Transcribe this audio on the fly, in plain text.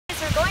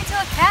we're going to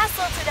a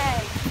castle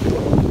today.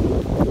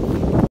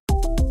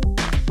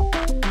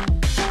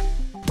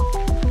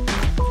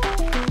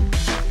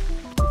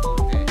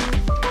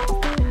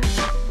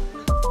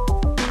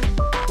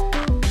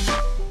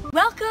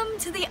 Welcome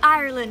to the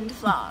Ireland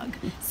vlog.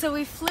 So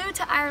we flew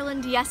to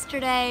Ireland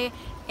yesterday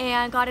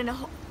and got in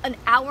an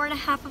hour and a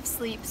half of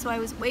sleep, so I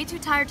was way too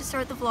tired to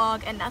start the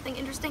vlog and nothing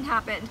interesting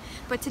happened.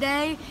 But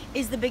today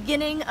is the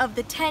beginning of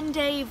the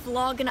 10-day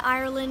vlog in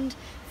Ireland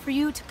for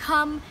you to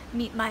come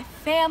meet my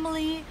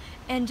family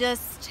and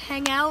just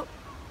hang out,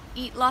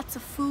 eat lots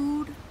of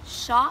food,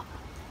 shop,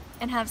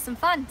 and have some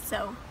fun.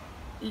 So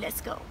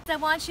let's go. I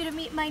want you to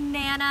meet my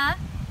Nana.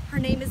 Her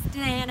name is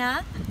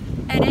Nana,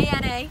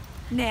 N-A-N-A,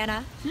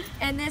 Nana.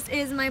 And this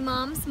is my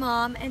mom's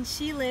mom, and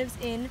she lives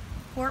in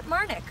Port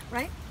Marnock,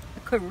 right?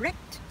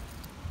 Correct.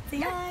 Say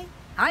hi.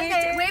 Hi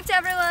there. Wave to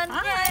everyone.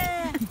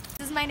 Hi. Yay.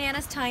 This is my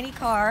Nana's tiny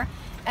car,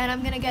 and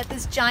I'm gonna get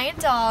this giant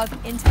dog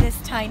into this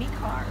tiny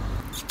car.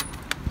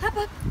 Hop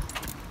up,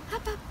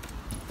 hop up.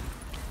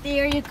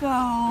 There you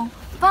go.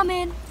 Bum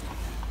in.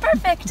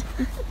 Perfect.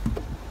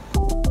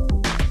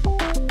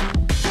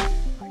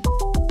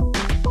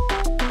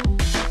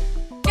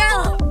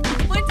 Gallop.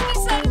 When did he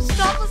say to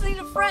stop listening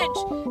to French?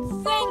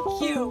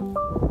 Thank you.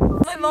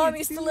 My mom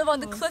used to live on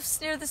the cliffs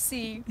near the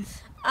sea,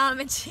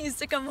 and she used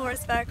to come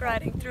horseback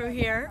riding through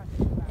here.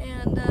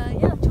 And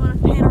yeah, do you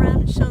want to pan around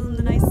and show them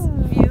the nice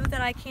view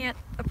that I can't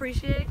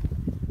appreciate?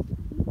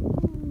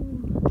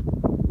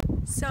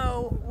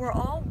 So we're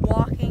all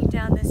walking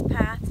down this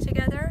path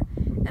together,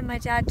 and my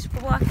dad,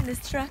 we're walking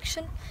this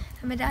direction,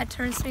 and my dad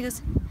turns to me and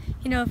goes,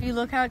 you know, if you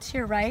look out to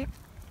your right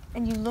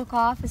and you look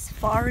off as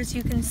far as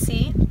you can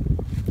see,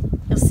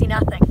 you'll see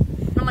nothing.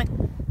 And I'm like,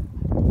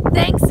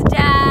 thanks,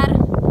 Dad.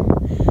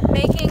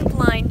 Making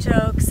blind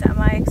jokes at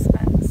my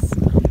expense.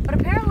 But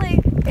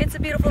apparently, it's a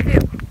beautiful view.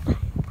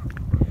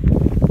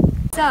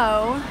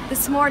 So,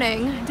 this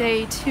morning,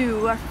 day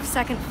 2, our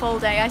second full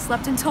day, I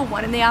slept until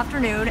 1 in the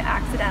afternoon,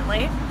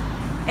 accidentally.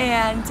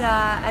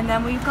 And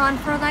then we've gone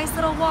for a nice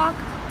little walk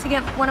to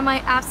get one of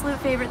my absolute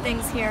favorite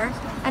things here,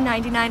 a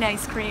 99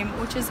 ice cream,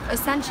 which is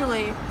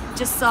essentially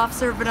just soft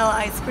serve vanilla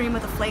ice cream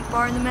with a flake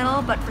bar in the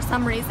middle, but for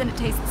some reason it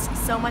tastes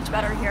so much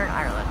better here in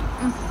Ireland.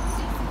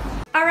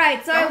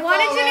 Alright, so I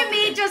wanted you to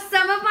meet just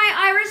some of my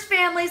Irish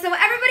family, so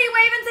everybody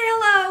wave and say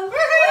hello!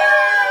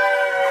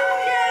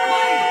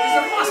 There's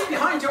a bus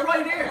behind you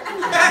right here!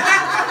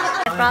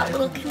 I brought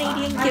little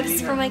Canadian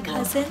gifts for my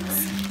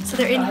cousins, so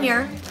they're in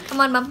here. Come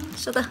on, Mom,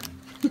 show the...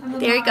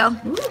 There you go.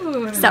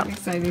 Ooh, so,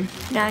 exciting.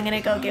 Now I'm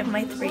gonna go give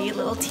my 3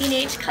 little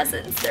teenage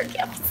cousins their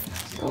gifts.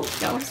 Oh,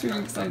 Gallup's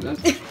really excited.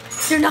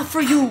 They're not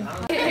for you!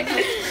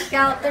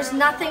 Gallup, there's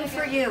nothing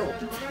for you.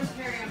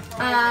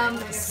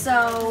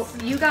 So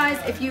you guys,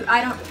 I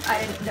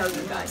didn't know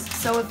you guys.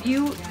 So if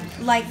you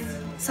like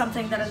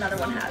something that another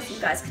one has, you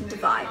guys can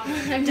divide.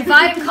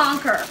 Divide and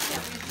conquer.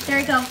 There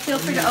you go. Feel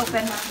free to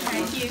open.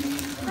 Thank you.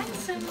 Thanks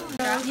so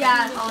much.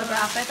 Yeah,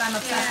 holographic. I'm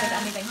obsessed with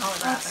anything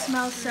holographic. That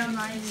smells so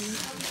nice.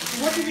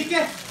 What did we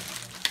get?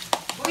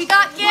 We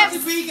got gifts. What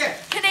did we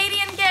get?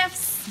 Canadian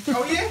gifts.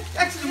 Oh yeah?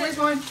 Excellent. Where's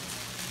mine?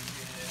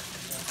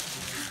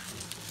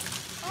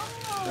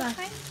 Oh,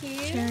 thank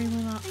you. Cherry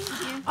vanilla.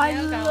 Thank you.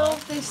 I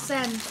love this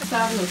scent.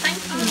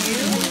 Thank you.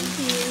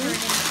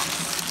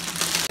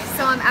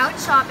 So I'm out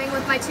shopping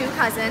with my 2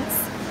 cousins.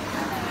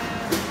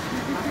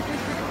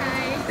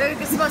 They're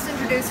supposed to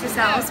introduce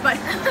yourselves, but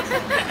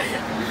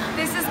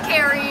this is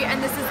Carrie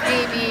and this is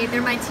Amy.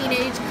 They're my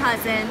teenage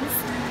cousins,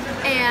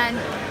 and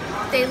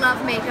they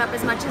love makeup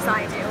as much as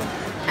I do.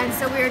 And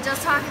so we were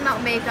just talking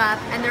about makeup,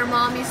 and their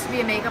mom used to be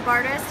a makeup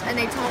artist, and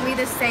they told me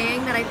this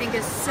saying that I think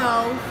is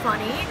so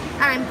funny,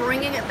 and I'm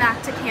bringing it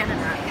back to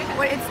Canada.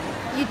 What it's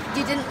you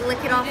didn't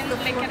lick it off the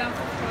floor.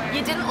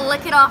 You didn't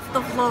lick it off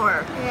the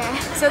floor. Yeah.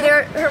 So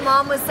her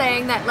mom was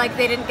saying that like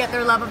they didn't get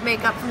their love of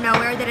makeup from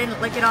nowhere. They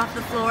didn't lick it off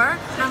the floor.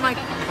 And I'm like,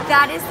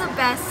 that is the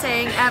best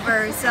saying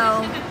ever.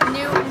 So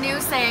new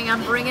saying.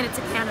 I'm bringing it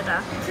to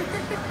Canada.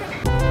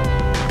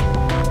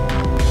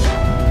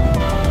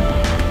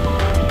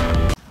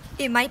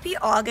 It might be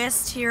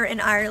August here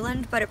in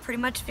Ireland, but it pretty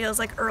much feels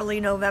like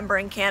early November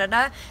in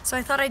Canada. So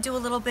I thought I'd do a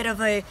little bit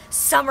of a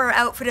summer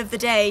outfit of the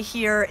day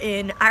here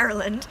in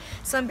Ireland.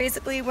 So I'm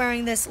basically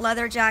wearing this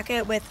leather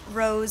jacket with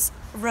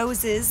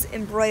roses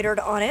embroidered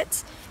on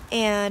it,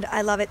 and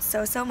I love it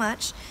so, so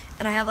much.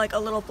 And I have like a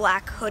little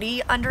black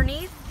hoodie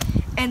underneath,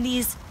 and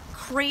these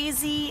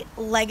crazy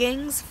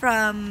leggings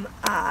from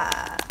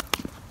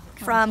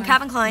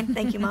Calvin Klein,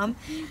 thank you, Mom,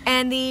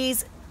 and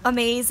these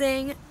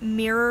amazing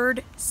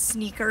mirrored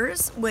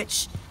sneakers,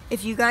 which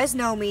if you guys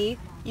know me,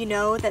 you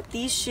know that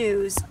these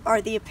shoes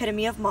are the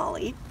epitome of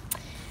Molly.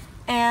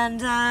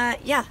 And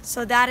yeah,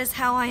 so that is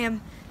how I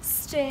am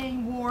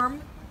staying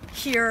warm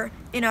here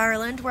in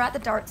Ireland. We're at the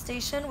DART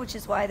station, which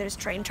is why there's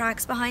train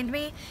tracks behind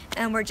me,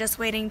 and we're just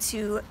waiting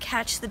to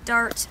catch the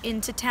DART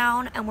into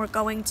town, and we're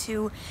going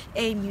to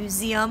a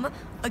museum.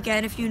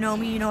 Again, if you know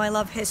me, you know I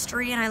love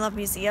history and I love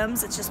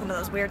museums. It's just one of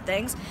those weird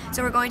things.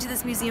 So we're going to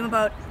this museum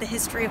about the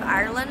history of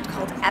Ireland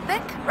called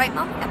Epic, right,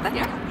 Mom? Epic?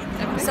 Yeah.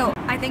 So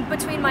I think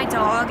between my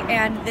dog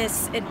and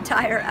this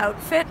entire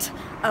outfit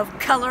of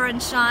color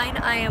and shine,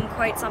 I am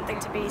quite something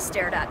to be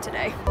stared at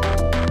today.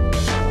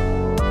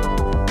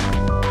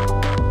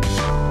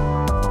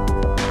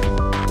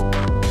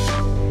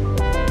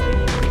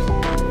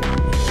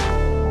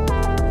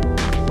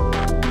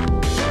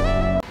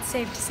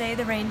 Safe to say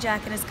the rain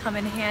jacket has come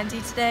in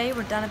handy today.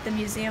 We're done at the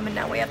museum and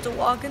now we have to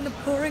walk in the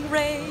pouring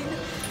rain.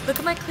 Look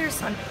at my clear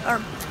sun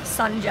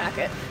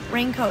jacket.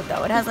 Raincoat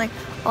though. It has like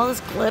all this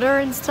glitter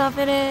and stuff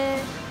in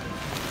it.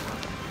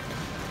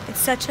 It's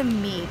such a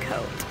me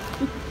coat.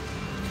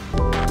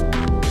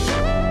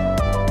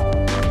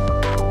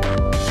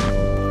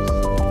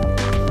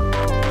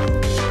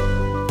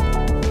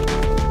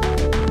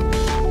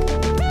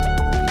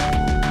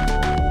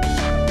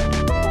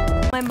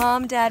 My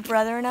mom, dad,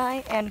 brother, and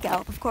I, and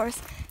Gallup, of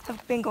course,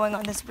 have been going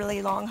on this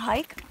really long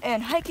hike.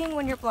 And hiking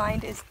when you're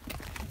blind is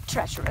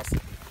treacherous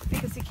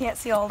because you can't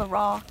see all the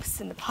rocks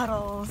and the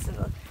puddles and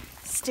the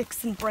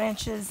sticks and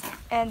branches.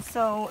 And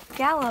so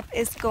Gallup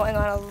is going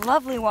on a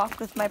lovely walk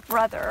with my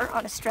brother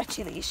on a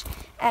stretchy leash.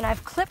 And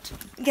I've clipped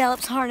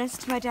Gallup's harness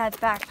to my dad's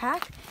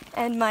backpack,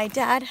 and my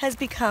dad has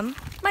become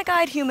my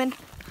guide human.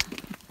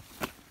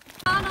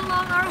 On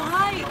along our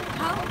hike,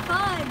 how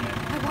fun!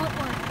 I want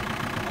one.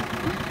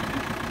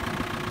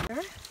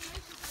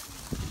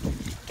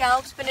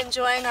 Gallup's been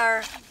enjoying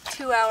our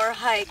 2-hour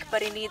hike,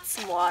 but he needs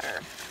some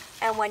water.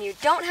 And when you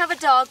don't have a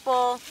dog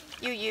bowl,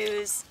 you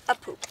use a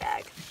poop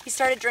bag. He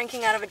started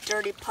drinking out of a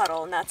dirty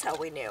puddle, and that's how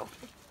we knew.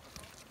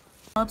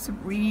 Gallup's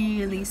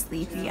really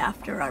sleepy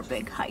after our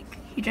big hike.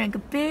 He drank a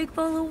big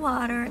bowl of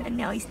water, and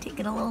now he's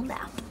taking a little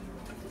nap.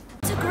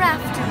 To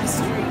Grafton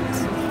Street.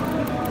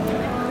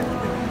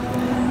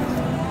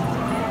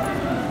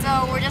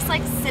 So we're just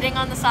like sitting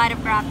on the side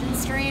of Grafton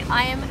Street.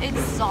 I am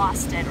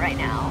exhausted right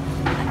now.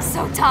 I'm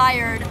so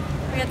tired.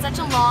 We had such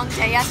a long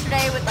day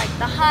yesterday with like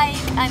the hike,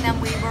 and then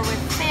we were with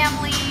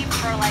family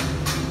for like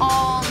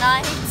all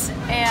night,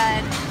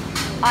 and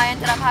I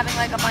ended up having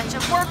like a bunch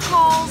of work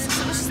calls,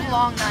 so it was just a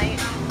long night.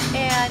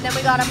 And then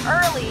we got up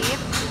early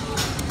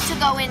to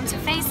go into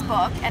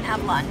Facebook and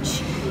have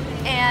lunch.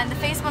 And the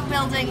Facebook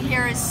building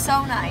here is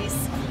so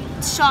nice.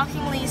 It's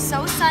shockingly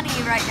so sunny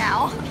right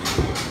now.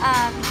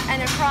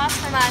 And across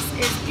from us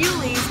is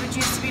Bewley's, which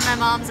used to be my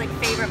mom's like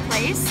favorite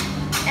place.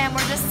 And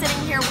we're just sitting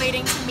here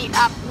waiting to meet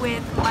up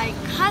with my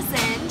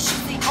cousin.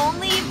 She's the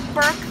only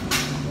Burke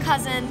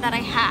cousin that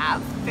I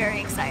have. Very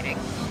exciting.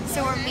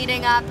 So we're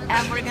meeting up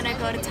and we're gonna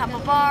go to Temple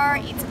Bar,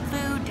 eat some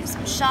food, do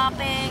some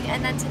shopping,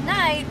 and then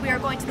tonight we are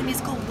going to the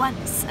musical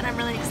Once, and I'm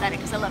really excited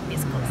because I love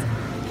musicals.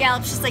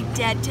 Gallup's just like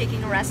dead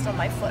taking a rest on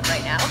my foot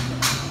right now.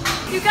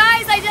 You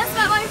guys, I just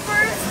met my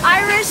first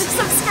Irish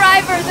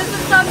subscriber. This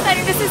is so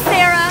exciting. This is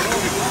Sarah.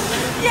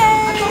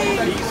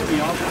 Yay!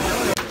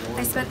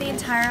 I spent the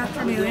entire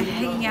afternoon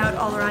hanging out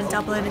all around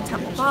Dublin and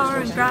Temple Bar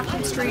and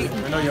Grafton Street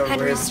and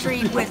Henry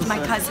Street with my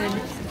cousin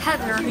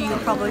Heather, who you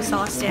probably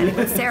saw standing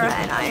with Sarah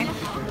and I.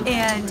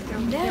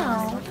 And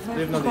now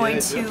we're going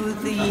to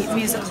the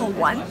musical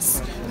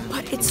Once.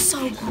 But it's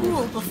so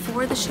cool.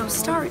 Before the show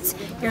starts,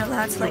 you're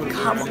allowed to like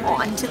come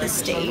onto the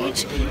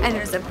stage, and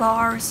there's a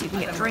bar so you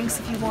can get drinks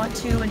if you want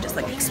to and just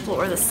like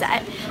explore the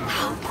set.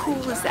 How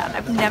cool is that?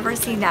 I've never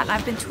seen that, and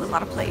I've been to a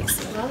lot of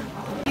places.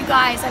 You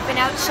guys, I've been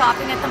out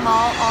shopping at the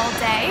mall all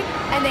day,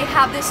 and they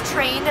have this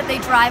train that they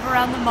drive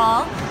around the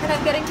mall, and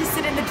I'm getting to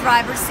sit in the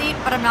driver's seat,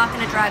 but I'm not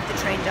going to drive the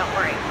train, don't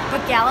worry.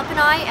 But Gallup and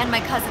I and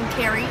my cousin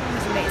Carrie,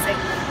 who's amazing,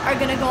 are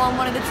going to go on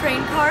one of the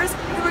train cars,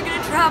 and we're going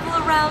to travel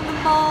around the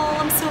mall.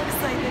 I'm so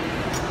excited.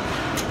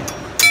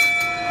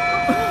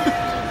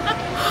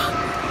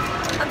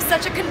 I'm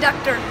such a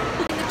conductor.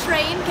 In the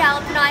train,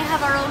 Gallup and I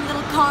have our own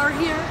little car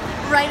here,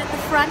 right at the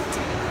front.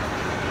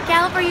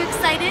 Gallup, are you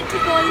excited to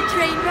go on the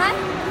train ride?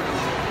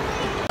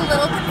 A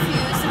little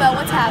confused about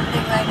what's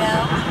happening right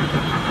now.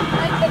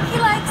 I think he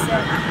likes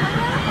it.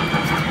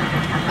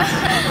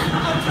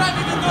 I'm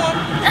driving the dog.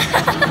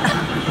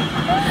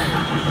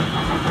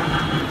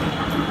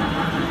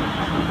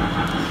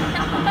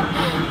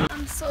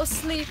 I'm so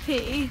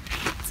sleepy.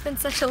 It's been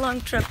such a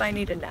long trip, I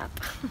need a nap.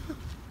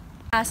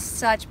 Has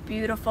such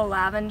beautiful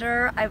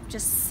lavender. I'm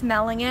just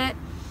smelling it.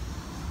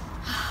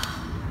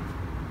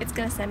 It's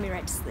gonna send me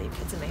right to sleep.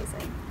 It's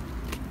amazing.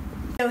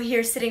 So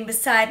here sitting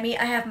beside me,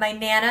 I have my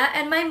Nana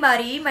and my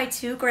Muddy, my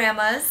two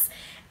grandmas.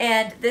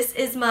 And this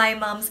is my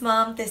mom's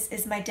mom. This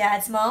is my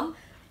dad's mom.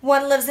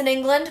 One lives in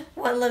England,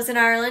 one lives in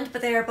Ireland,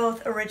 but they are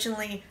both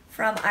originally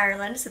from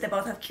Ireland, so they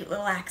both have cute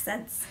little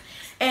accents.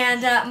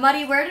 And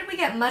Muddy, where did we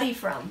get Muddy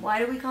from? Why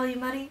do we call you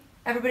Muddy?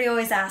 Everybody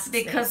always asks.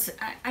 Because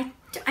I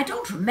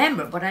don't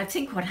remember, but I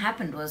think what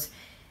happened was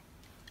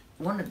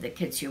one of the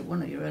kids,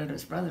 one of your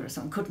eldest brother or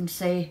something, couldn't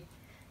say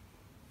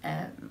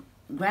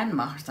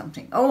grandma or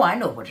something. Oh, I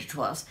know what it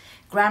was.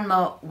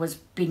 Grandma was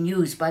being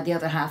used by the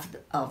other half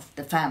of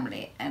the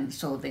family, and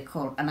so they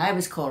called, and I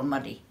was called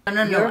Muddy.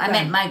 No, I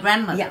meant my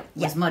grandmother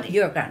was Muddy.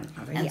 Your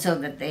grandmother, and so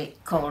that they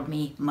called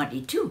me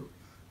Muddy too.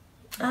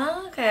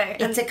 Oh, okay.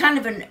 It's a kind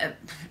of an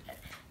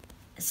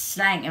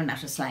slang, or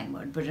not a slang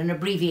word, but an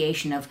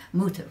abbreviation of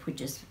Mutter,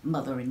 which is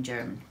mother in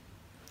German.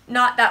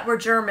 Not that we're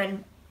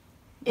German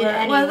in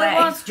any well, way.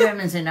 there was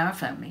Germans in our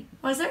family.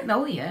 Was there?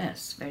 Oh,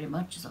 yes, very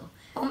much so.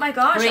 Oh my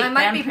gosh, I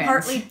might be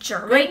partly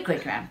German.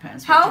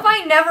 Great-great-grandparents. How have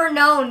I never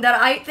known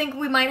that? I think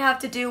we might have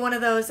to do one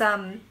of those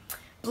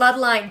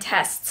bloodline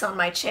tests on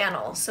my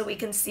channel so we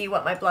can see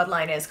what my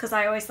bloodline is, because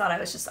I always thought I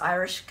was just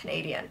Irish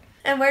Canadian.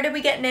 And where did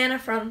we get Nana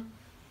from?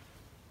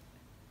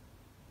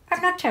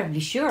 I'm not terribly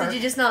sure. Did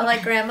you just not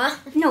like Grandma?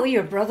 No,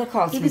 your brother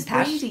calls me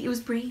Pat. Brady. It was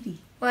Brady.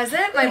 Was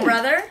it? My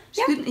brother?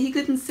 He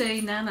couldn't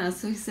say Nana,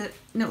 so he said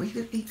no.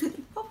 He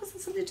couldn't. What was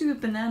it? Something to do with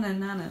banana and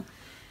Nana.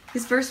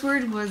 His first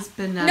word was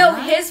banana. No,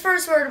 his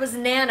first word was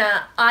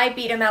Nana. I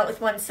beat him out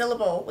with one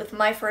syllable, with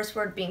my first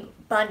word being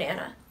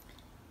banana.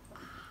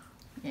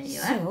 There you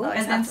So, are.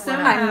 And then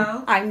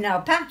somehow I'm now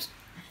Pat.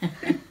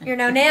 You're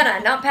now Nana,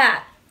 not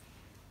Pat.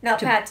 Not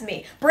Pat to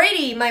me.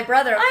 Brady, my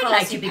brother, I'd calls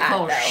like to you be Pat,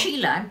 called though.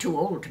 Sheila. I'm too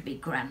old to be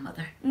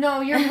grandmother.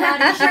 No, you're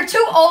not. You're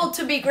too old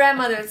to be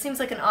grandmother. It seems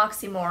like an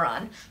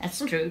oxymoron. That's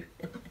true.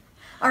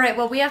 All right,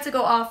 well, we have to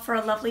go off for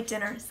a lovely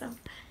dinner, so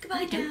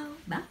goodbye now.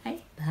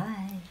 Bye.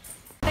 Bye.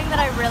 The thing that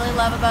I really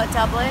love about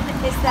Dublin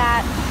is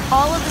that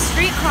all of the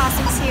street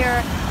crossings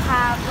here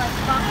have like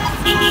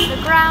bumps on the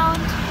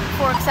ground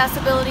for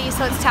accessibility,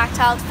 so it's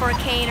tactile for a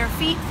cane or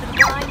feet for the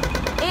blind,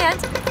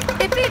 and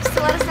it beeps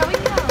to let us know we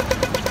can go.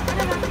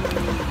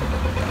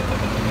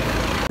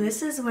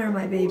 This is where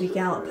my baby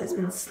Gallop has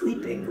been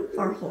sleeping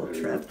our whole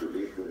trip.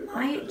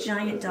 My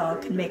giant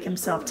dog can make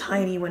himself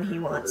tiny when he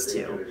wants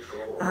to.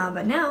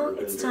 But now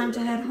it's time to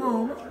head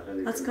home.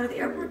 Let's go to the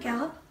airport,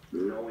 Gallop.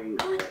 Come on,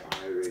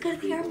 let's go to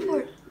the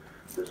airport.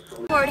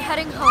 We're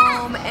heading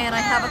home and I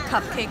have a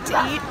cupcake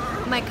to eat.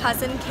 My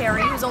cousin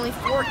Carrie, who's only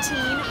 14,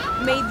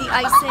 made the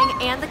icing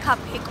and the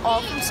cupcake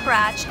all from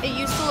scratch. It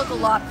used to look a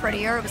lot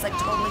prettier. It was like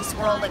totally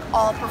swirled, like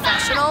all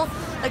professional.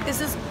 Like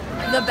this is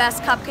the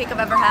best cupcake I've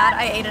ever had.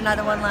 I ate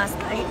another one last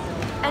night.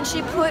 And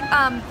she put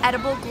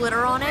edible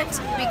glitter on it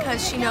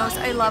because she knows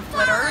I love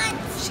glitter.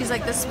 She's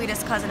like the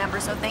sweetest cousin ever.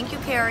 So thank you,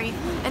 Carrie.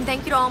 And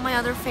thank you to all my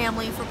other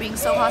family for being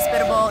so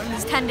hospitable in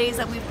these 10 days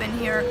that we've been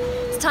here.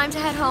 It's time to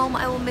head home.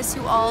 I will miss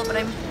you all, but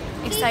I'm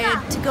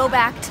excited to go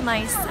back to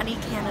my sunny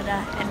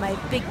Canada and my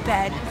big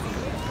bed.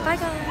 Bye,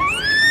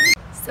 guys.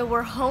 So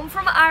we're home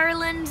from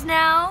Ireland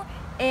now.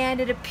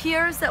 And it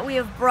appears that we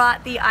have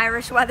brought the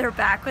Irish weather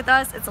back with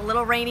us. It's a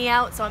little rainy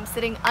out, so I'm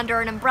sitting under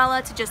an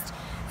umbrella to just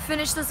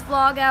finish this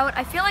vlog out.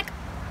 I feel like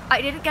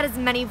I didn't get as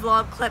many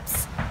vlog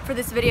clips for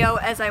this video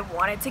as I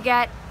wanted to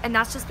get, and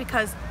that's just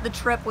because the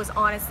trip was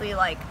honestly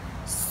like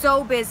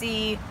so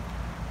busy.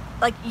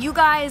 Like you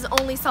guys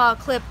only saw a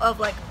clip of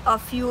like a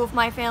few of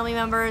my family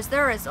members.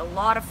 There is a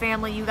lot of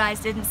family you guys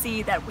didn't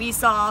see that we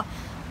saw.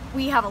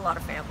 We have a lot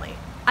of family.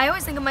 I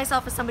always think of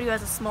myself as somebody who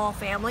has a small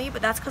family,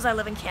 but that's because I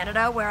live in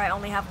Canada where I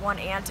only have one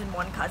aunt and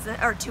one cousin,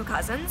 or two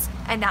cousins,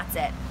 and that's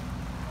it.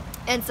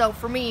 And so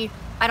for me,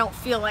 I don't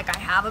feel like I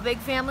have a big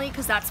family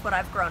because that's what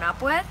I've grown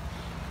up with.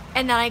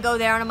 And then I go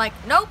there and I'm like,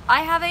 nope,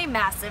 I have a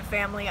massive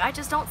family. I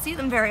just don't see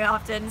them very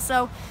often.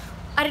 So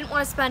I didn't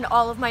want to spend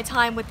all of my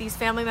time with these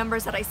family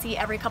members that I see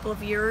every couple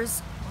of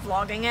years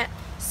vlogging it.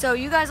 So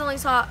you guys only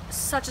saw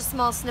such a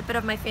small snippet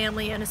of my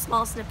family and a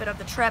small snippet of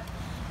the trip.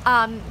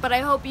 But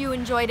I hope you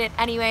enjoyed it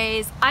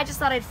anyways. I just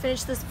thought I'd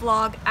finish this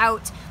vlog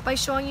out by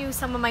showing you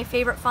some of my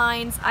favorite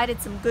finds. I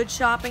did some good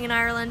shopping in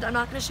Ireland. I'm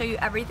not going to show you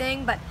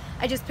everything, but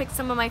I just picked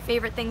some of my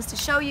favorite things to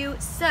show you.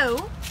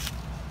 So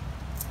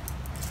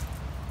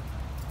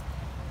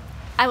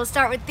I will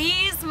start with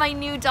these, my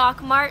new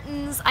Doc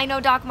Martens. I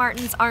know Doc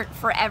Martens aren't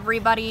for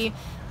everybody,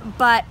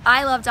 but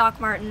I love Doc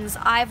Martens.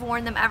 I've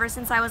worn them ever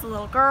since I was a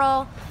little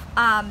girl.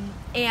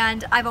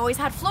 And I've always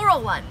had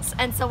floral ones,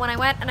 and so when I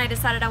went and I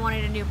decided I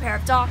wanted a new pair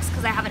of Docs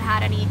because I haven't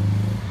had any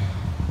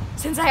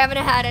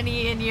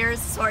in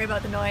years. Sorry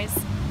about the noise,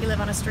 we live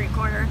on a street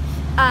corner.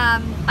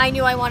 I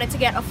knew I wanted to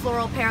get a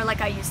floral pair like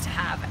I used to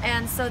have,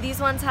 and so these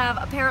ones have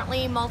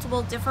apparently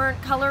multiple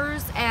different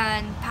colors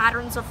and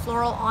patterns of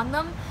floral on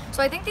them,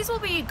 so I think these will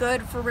be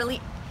good for really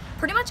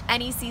pretty much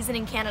any season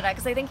in Canada,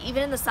 because I think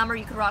even in the summer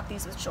you could rock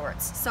these with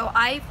shorts. So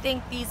I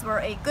think these were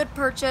a good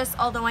purchase,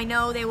 although I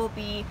know they will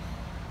be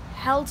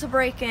hell to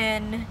break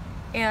in,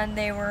 and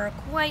they were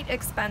quite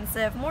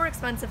expensive, more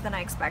expensive than I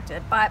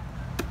expected, but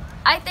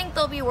I think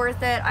they'll be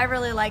worth it. I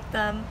really like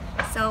them.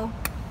 So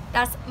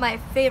that's my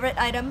favorite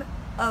item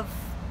of,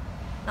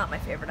 not my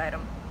favorite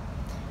item.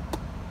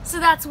 So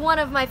that's one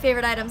of my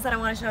favorite items that I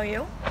want to show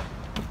you.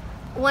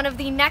 One of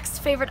the next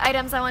favorite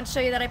items I want to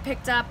show you that I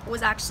picked up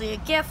was actually a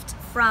gift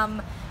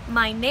from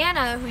my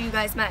Nana, who you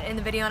guys met in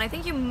the video, and I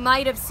think you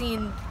might have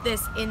seen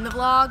this in the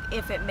vlog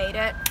if it made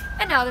it.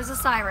 And now there's a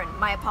siren,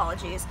 my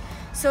apologies.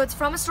 So it's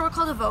from a store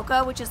called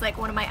Avoca, which is like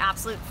one of my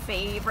absolute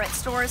favorite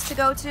stores to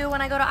go to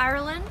when I go to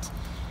Ireland.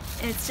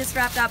 And it's just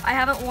wrapped up. I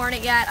haven't worn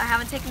it yet. I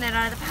haven't taken it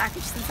out of the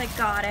package since I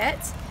got it.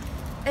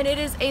 And it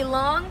is a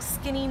long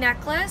skinny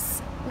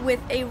necklace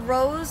with a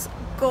rose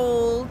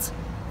gold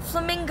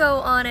flamingo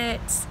on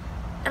it.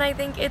 And I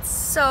think it's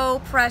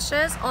so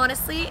precious.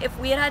 Honestly, if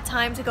we had had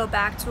time to go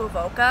back to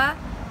Avoca,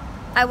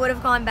 I would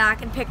have gone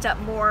back and picked up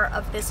more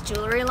of this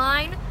jewelry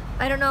line.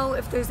 I don't know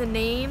if there's a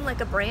name,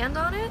 like a brand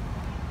on it.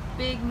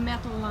 Big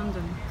Metal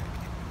London.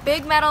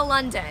 Big Metal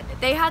London.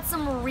 They had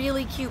some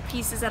really cute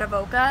pieces at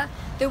Avoca.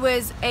 There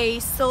was a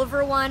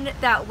silver one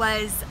that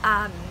was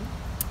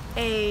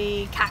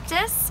a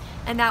cactus,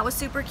 and that was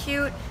super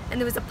cute.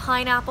 And there was a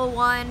pineapple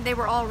one. They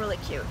were all really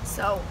cute.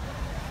 So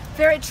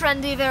very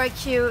trendy, very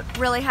cute.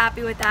 Really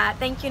happy with that.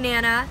 Thank you,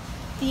 Nana.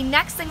 The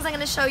next things I'm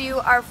going to show you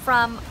are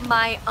from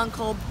my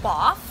Uncle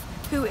Boff,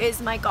 who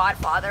is my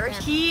godfather.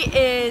 He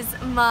is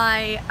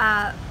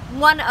my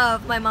one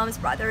of my mom's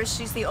brothers.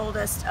 She's the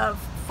oldest of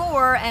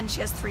 4, and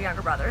she has 3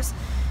 younger brothers.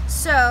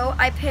 So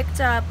I picked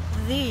up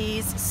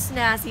these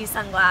snazzy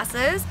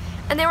sunglasses,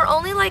 and they were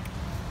only like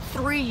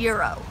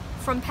 €3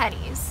 from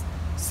Penny's.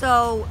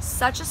 So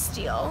such a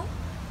steal.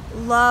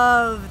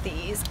 Love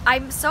these.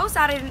 I'm so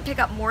sad I didn't pick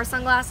up more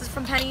sunglasses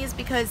from Penny's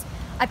because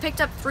I picked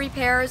up 3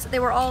 pairs. They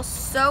were all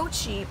so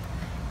cheap,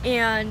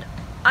 and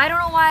I don't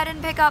know why I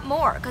didn't pick up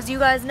more, because you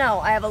guys know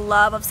I have a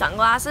love of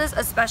sunglasses,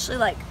 especially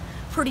like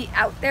pretty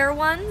out there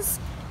ones,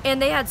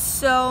 and they had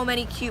so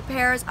many cute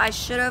pairs. I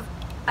should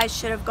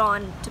have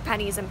gone to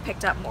Penny's and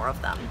picked up more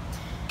of them.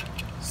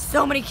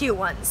 So many cute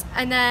ones.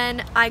 And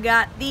then I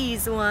got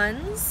these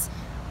ones,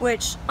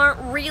 which aren't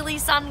really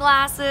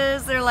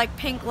sunglasses. They're like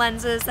pink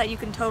lenses that you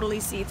can totally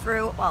see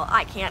through. Well,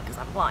 I can't because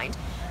I'm blind.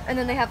 And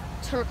then they have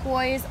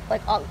turquoise,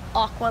 like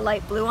aqua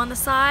light blue on the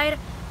side,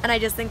 and I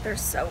just think they're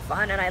so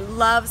fun. And I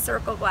love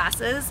circle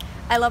glasses.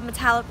 I love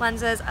metallic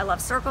lenses. I love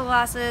circle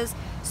glasses.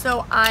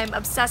 So I'm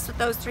obsessed with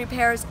those 3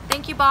 pairs.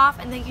 Thank you, Boff,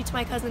 and thank you to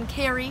my cousin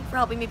Carrie for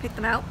helping me pick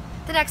them out.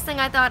 The next thing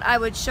I thought I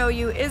would show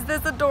you is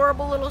this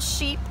adorable little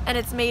sheep, and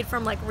it's made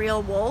from like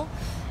real wool.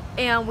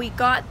 And we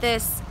got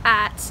this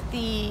at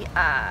the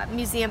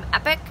Museum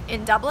Epic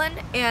in Dublin,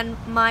 and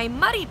my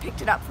Muddy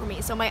picked it up for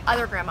me, so my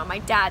other grandma, my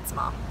dad's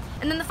mom.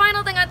 And then the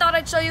final thing I thought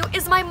I'd show you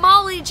is my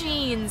Molly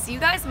jeans. You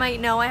guys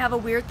might know I have a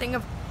weird thing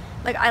of,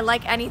 like, I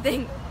like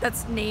anything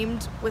that's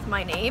named with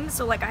my name.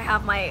 So like I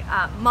have my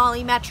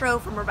Molly Metro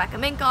from Rebecca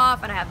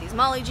Minkoff, and I have these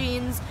Molly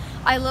jeans.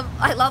 I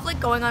love like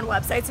going on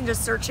websites and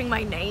just searching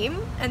my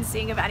name and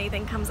seeing if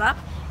anything comes up.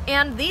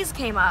 And these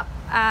came up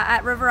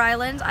at River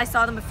Island. I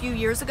saw them a few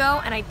years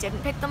ago and I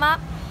didn't pick them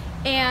up.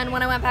 And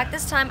when I went back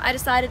this time, I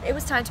decided it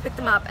was time to pick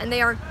them up. And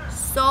they are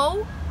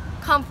so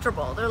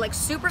comfortable. They're like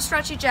super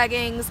stretchy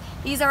jeggings.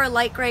 These are a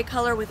light gray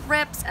color with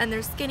rips, and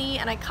they're skinny,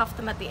 and I cuff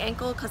them at the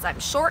ankle because I'm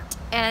short,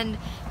 and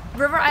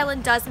River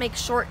Island does make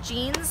short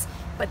jeans,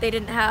 but they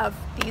didn't have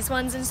these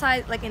ones in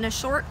size, like in a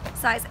short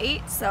size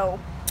 8, so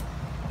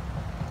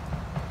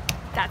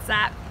that's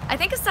that. I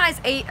think a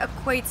size 8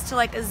 equates to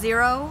like a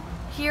 0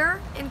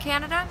 here in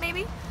Canada,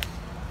 maybe,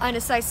 and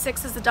a size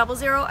 6 is a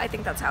 00. I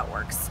think that's how it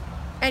works.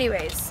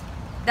 Anyways,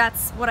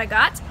 that's what I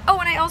got. Oh,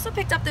 and I also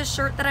picked up this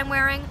shirt that I'm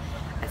wearing.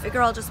 I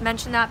figure I'll just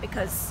mention that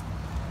because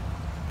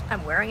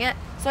I'm wearing it.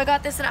 So I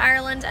got this in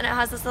Ireland, and it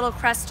has this little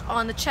crest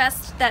on the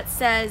chest that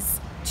says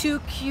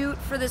 "Too cute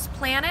for this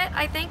planet,"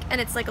 I think, and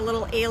it's like a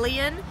little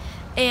alien.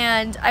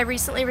 And I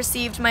recently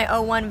received my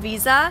O1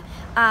 visa,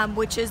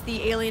 which is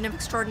the Alien of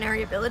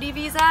Extraordinary Ability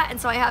visa, and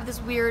so I have this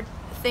weird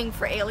thing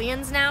for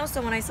aliens now.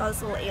 So when I saw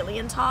this little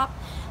alien top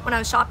when I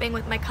was shopping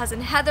with my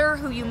cousin Heather,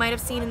 who you might have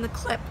seen in the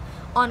clip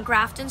on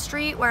Grafton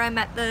Street where I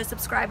met the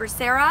subscriber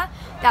Sarah,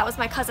 that was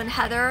my cousin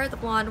Heather, the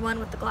blonde one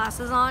with the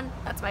glasses on.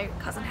 That's my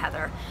cousin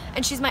Heather,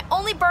 and she's my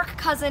only Burke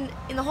cousin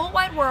in the whole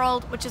wide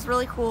world, which is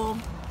really cool,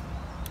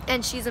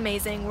 and she's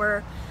amazing.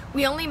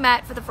 We only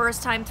met for the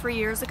first time 3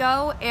 years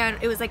ago, and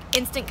it was like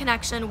instant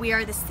connection. We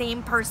are the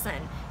same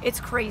person. It's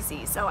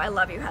crazy. So I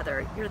love you,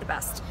 Heather. You're the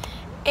best.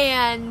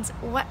 And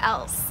what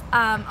else?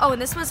 Oh, and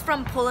this was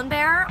from Pull and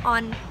Bear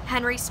on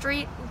Henry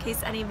Street, in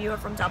case any of you are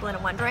from Dublin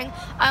and wondering.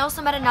 I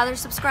also met another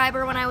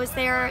subscriber when I was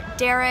there,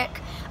 Derek.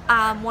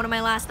 One of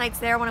my last nights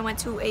there when I went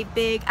to a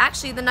big,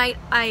 actually the night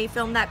I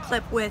filmed that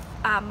clip with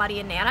Muddy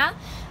and Nana,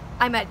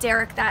 I met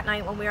Derek that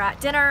night when we were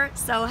at dinner.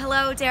 So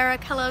hello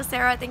Derek, hello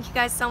Sarah, thank you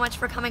guys so much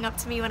for coming up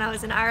to me when I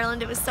was in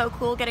Ireland. It was so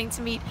cool getting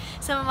to meet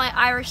some of my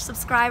Irish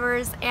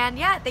subscribers, and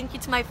yeah, thank you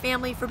to my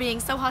family for being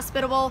so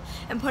hospitable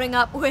and putting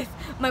up with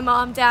my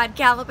mom, dad,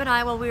 Gallup, and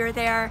I while we were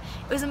there.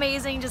 It was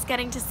amazing just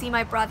getting to see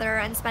my brother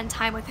and spend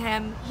time with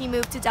him. He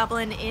moved to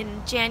Dublin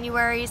in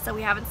January, so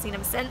we haven't seen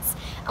him since,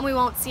 and we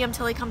won't see him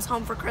till he comes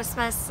home for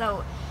Christmas,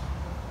 so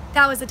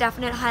that was a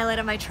definite highlight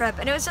of my trip.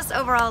 And it was just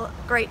overall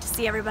great to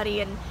see everybody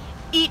and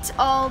eat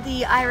all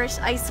the Irish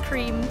ice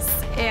creams,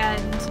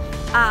 and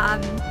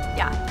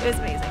yeah, it was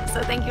amazing.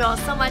 So thank you all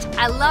so much.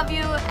 I love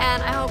you,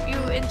 and I hope you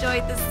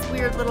enjoyed this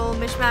weird little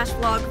mishmash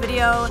vlog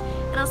video,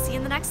 and I'll see you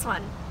in the next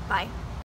one. Bye.